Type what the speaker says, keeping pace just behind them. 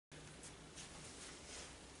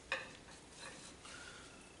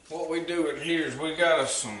what we do in here is we got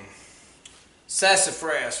us some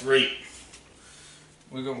sassafras root.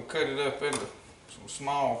 We're gonna cut it up into some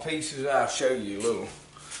small pieces. I'll show you a little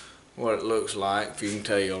what it looks like, if you can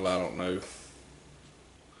tell. I don't know.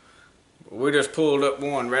 But we just pulled up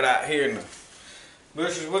one right out here in the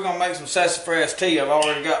bushes. We're gonna make some sassafras tea. I've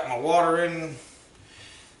already got my water in.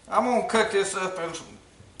 I'm gonna cut this up in some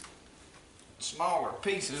smaller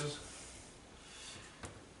pieces.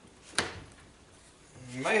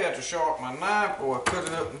 You may have to sharpen my knife or I cut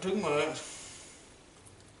it up in too much.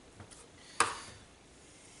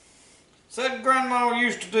 Said Grandma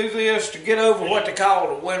used to do this to get over what they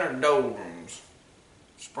call the winter doldrums.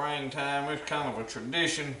 Springtime, it's kind of a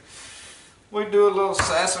tradition. We do a little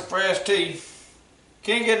sassafras tea.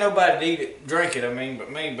 Can't get nobody to eat it, drink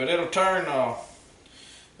it, but it'll turn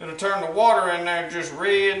the water in there just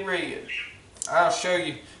red. I'll show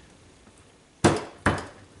you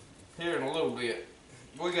here in a little bit.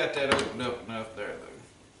 We got that opened up enough there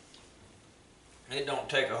though. It don't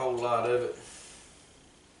take a whole lot of it.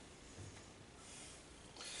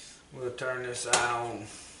 We'll turn this on.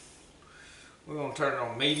 We're gonna turn it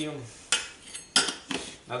on medium.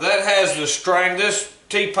 Now that has the strain. This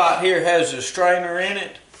teapot here has a strainer in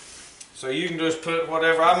it, so you can just put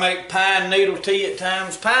whatever. I make pine needle tea at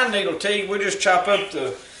times. Pine needle tea, we just chop up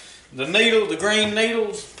the needle, the green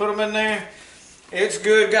needles, put them in there. It's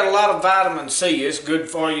good. Got a lot of vitamin C. It's good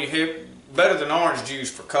for you. Better than orange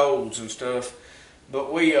juice for colds and stuff.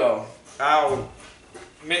 But I'll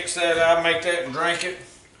mix that. I'll make that and drink it.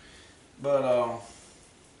 But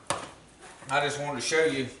I just wanted to show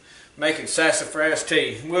you making sassafras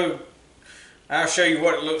tea. I'll show you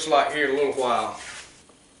what it looks like here in a little while.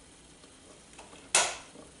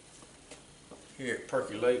 Here it's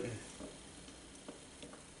percolating.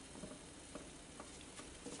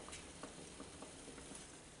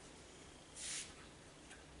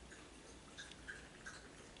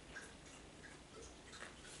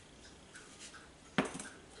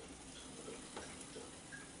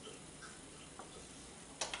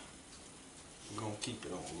 I'm gonna keep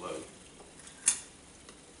it on low.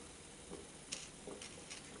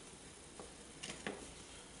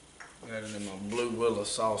 Got it in my blue willow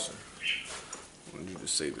saucer. I want you to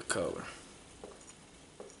see the color.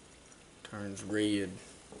 Turns red.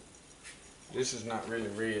 This is not really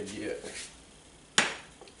red yet.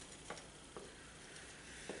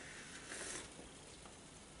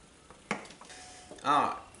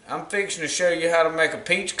 Alright, I'm fixing to show you how to make a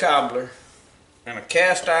peach cobbler in a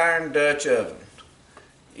cast iron Dutch oven.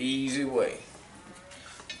 Easy way.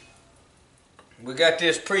 We got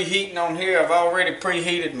this preheating on here. I've already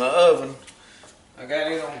preheated my oven. I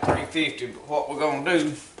got it on 350, but what we're going to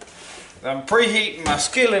do, I'm preheating my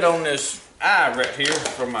skillet on this eye right here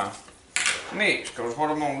for my mix, because what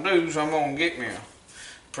I'm going to do is I'm going to get me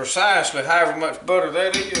precisely however much butter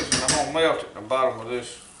that is, and I'm going to melt it in the bottom of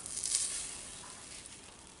this.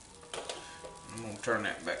 I'm going to turn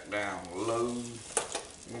that back down low.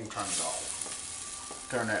 I'm going to turn it off.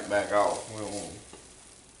 Turn that back off.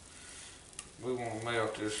 We want to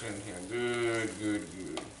melt this in here. Good.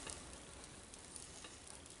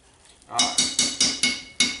 Alright.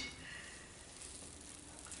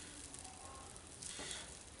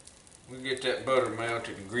 We get that butter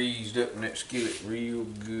melted and greased up in that skillet real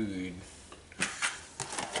good.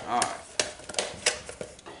 Alright.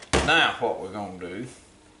 Now what we're going to do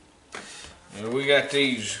is we got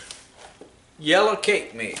these yellow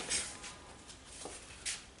cake mix.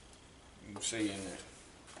 You can see in this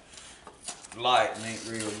light ain't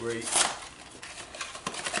real great.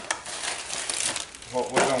 What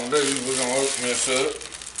we're going to do is we're going to open this up.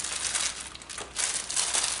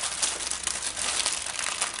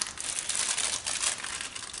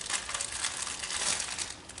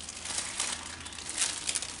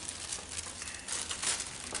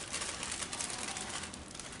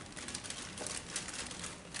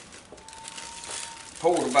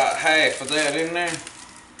 Pour about half of that in there.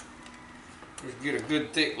 Just get a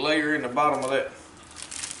good thick layer in the bottom of that.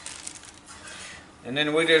 And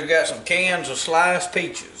then we just got some cans of sliced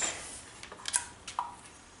peaches.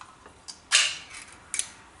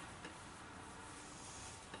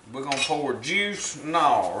 We're gonna pour juice and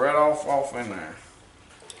all right off in there.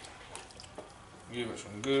 Give it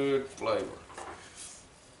some good flavor.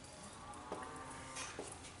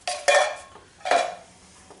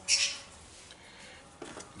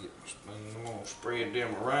 I'm gonna spread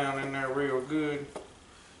them around in there real good.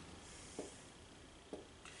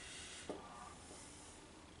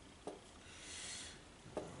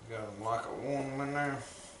 Got them like I want them in there.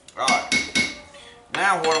 Alright.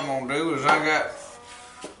 Now what I'm gonna do is I got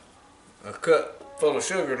a full of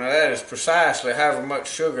sugar. Now that is precisely however much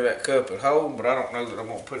sugar that cup would hold, but I don't know that I'm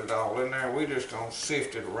gonna put it all in there. We're just gonna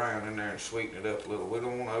sift it around in there and sweeten it up a little. We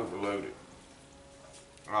don't want to overload it.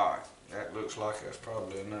 All right, that looks like that's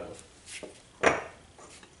probably enough.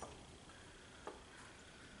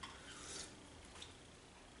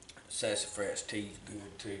 Sassafras tea is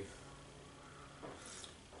good too.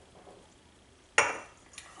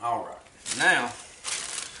 All right, now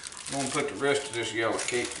I'm gonna put the rest of this yellow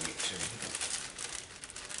cake mix in.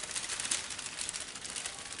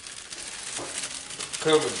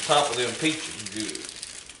 Cover the top of them peaches good.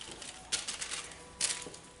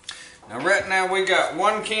 Now right now we got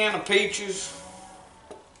 1 can of peaches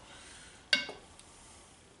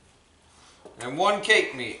and 1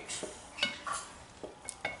 cake mix.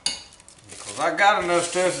 Because I got enough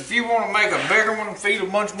stuff. If you want to make a bigger one and feed a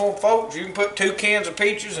bunch more folks, you can put 2 cans of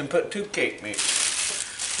peaches and put 2 cake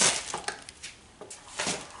mix.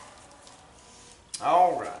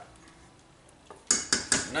 Alright.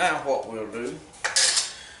 Now what we'll do is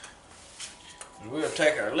we'll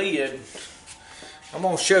take our lid. I'm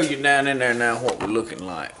going to show you down in there now what we're looking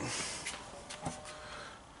like.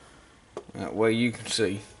 That way you can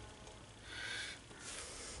see.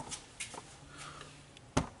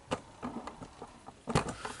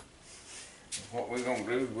 What we're going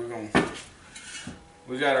to do,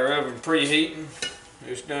 we got our oven preheating.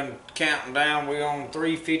 It's done counting down. We're on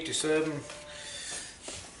 357.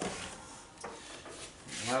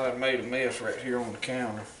 Now that made a mess right here on the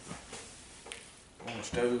counter. On the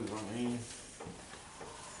stove, I mean.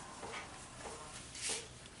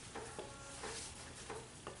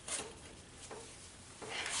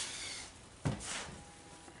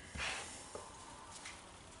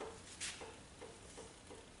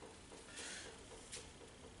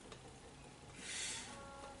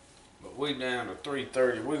 But we down to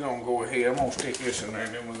 330. We're gonna go ahead. I'm gonna stick this in there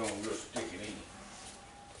and then we're gonna just stick it in.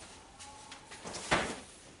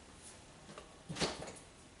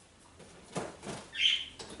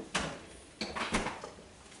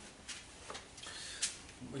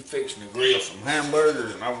 We fixing to grill some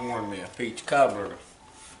hamburgers, and I wanted me a peach cobbler to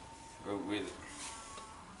go with it.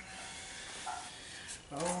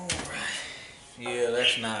 Alright. Yeah,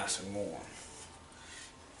 that's nice and warm.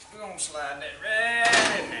 We're gonna slide that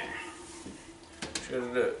right in there. Shut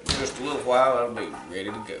it up. Just a little while, that'll be ready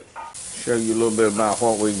to go. Show you a little bit about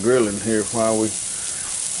what we're grilling here. While we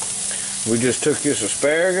just took this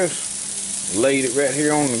asparagus, laid it right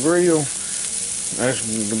here on the grill. That's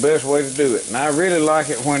the best way to do it. And I really like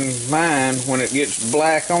it when it gets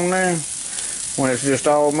black on there, when it's just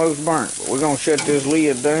almost burnt. But we're gonna shut this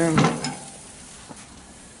lid down.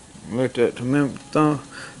 Let that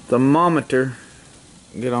thermometer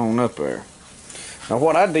get on up there. Now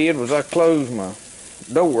what I did was I closed my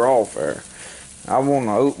door off there. I want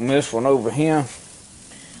to open this one over here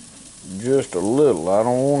just a little. I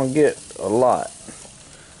don't want to get a lot.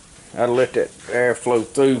 I let that air flow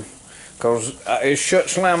through. Because it's shut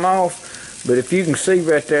slam off, but if you can see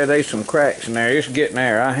right there, there's some cracks in there. It's getting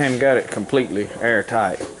air. I haven't got it completely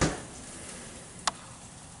airtight.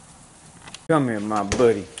 Come here, my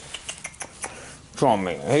buddy. Come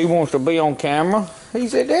here. He wants to be on camera. He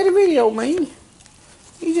said, "Daddy, video me."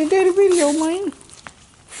 He said, "Daddy, video me."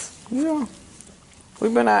 Yeah.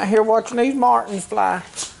 We've been out here watching these martins fly.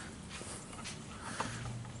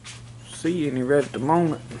 See any right at the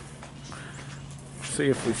moment. See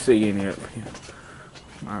if we see any up here.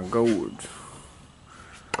 My gourds.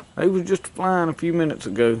 They was just flying a few minutes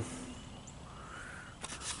ago.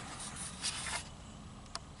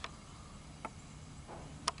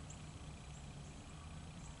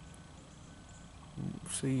 Don't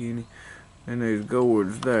see any. And there's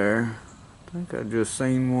gourds there. I think I just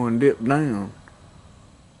seen one dip down.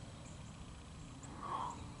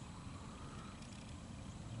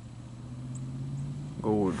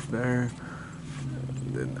 Gourds there.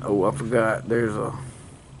 Oh, I forgot, there's a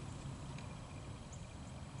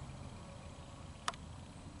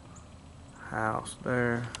house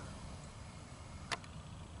there.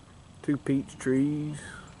 2 peach trees.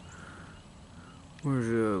 Where's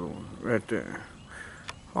the other one? Right there.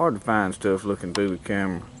 Hard to find stuff looking through the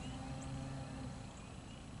camera.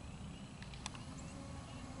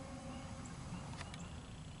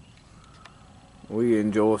 We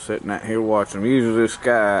enjoy sitting out here watching them. Usually this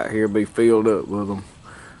sky out here be filled up with them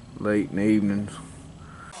late in the evenings.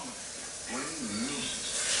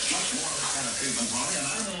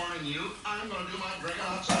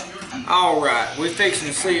 Alright, we're fixing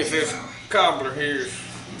to see if this cobbler here is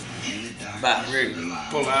about ready to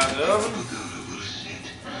pull out of the oven.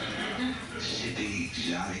 Sipping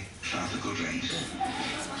exotic tropical drinks,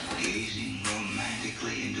 gazing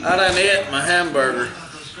romantically into I done ate my hamburger.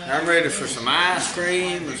 I'm ready for some ice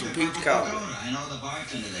cream and some peach cobbler. I know the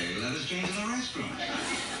bartender there. Let us change to the restroom.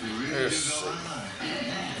 Yes.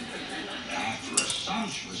 After a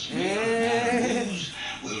sumptuous meal of booze,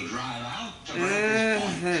 we'll drive out to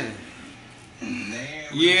breakfast.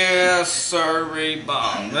 Yes, sirree,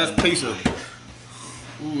 Bob. That's a piece of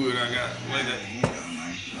wood I got.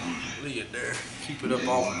 Leave it there. Keep it up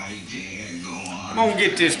off. I'm gonna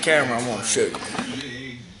get this camera. I'm gonna show you.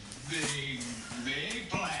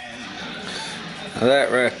 Now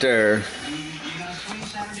that right there.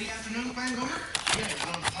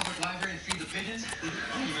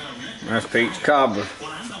 That's peach cobbler.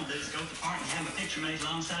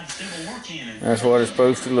 That's what it's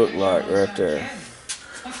supposed to look like right there.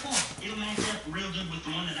 It'll match up real good with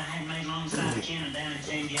the one that I had made alongside the cannon down in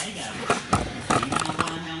San Diego. You know what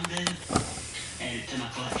I'm gonna do? Add it to my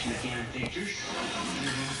collection of cannon pictures.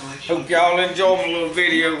 Hope y'all enjoy my little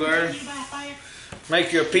video there.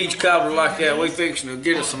 Make you a peach cobbler like that. We fixing to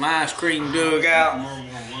get us some ice cream dug out.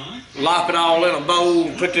 Lop it all in a bowl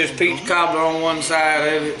and put this peach cobbler on one side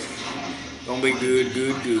of it. Gonna be good,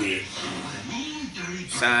 good, good.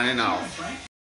 Signing off.